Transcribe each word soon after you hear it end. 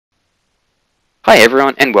Hi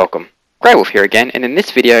everyone and welcome. Grey Wolf here again, and in this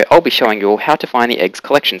video I'll be showing you all how to find the eggs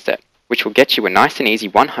collection set, which will get you a nice and easy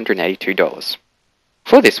 $182.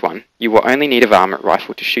 For this one, you will only need a varmint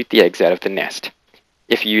rifle to shoot the eggs out of the nest.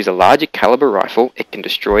 If you use a larger caliber rifle, it can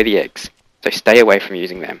destroy the eggs, so stay away from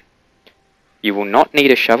using them. You will not need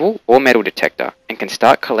a shovel or metal detector and can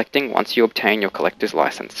start collecting once you obtain your collector's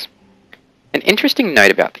license. An interesting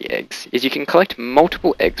note about the eggs is you can collect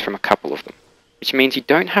multiple eggs from a couple of them, which means you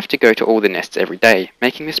don't have to go to all the nests every day,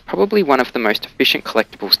 making this probably one of the most efficient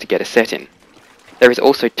collectibles to get a set in. There is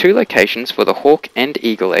also 2 locations for the hawk and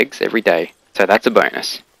eagle eggs every day, so that's a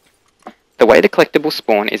bonus. The way the collectibles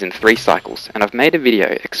spawn is in 3 cycles, and I've made a video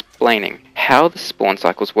explaining how the spawn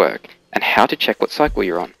cycles work and how to check what cycle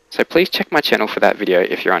you're on, so please check my channel for that video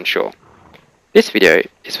if you're unsure. This video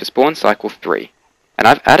is for spawn cycle 3. And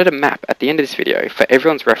I've added a map at the end of this video for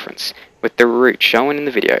everyone's reference with the route shown in the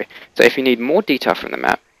video, so if you need more detail from the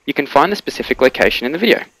map, you can find the specific location in the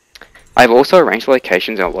video. I've also arranged the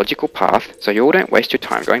locations in a logical path so you all don't waste your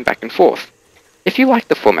time going back and forth. If you like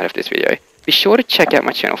the format of this video, be sure to check out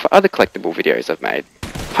my channel for other collectible videos I've made.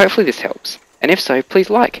 Hopefully this helps, and if so, please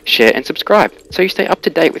like, share and subscribe so you stay up to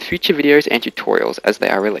date with future videos and tutorials as they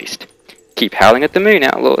are released. Keep howling at the moon,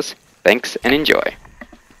 outlaws. Thanks and enjoy.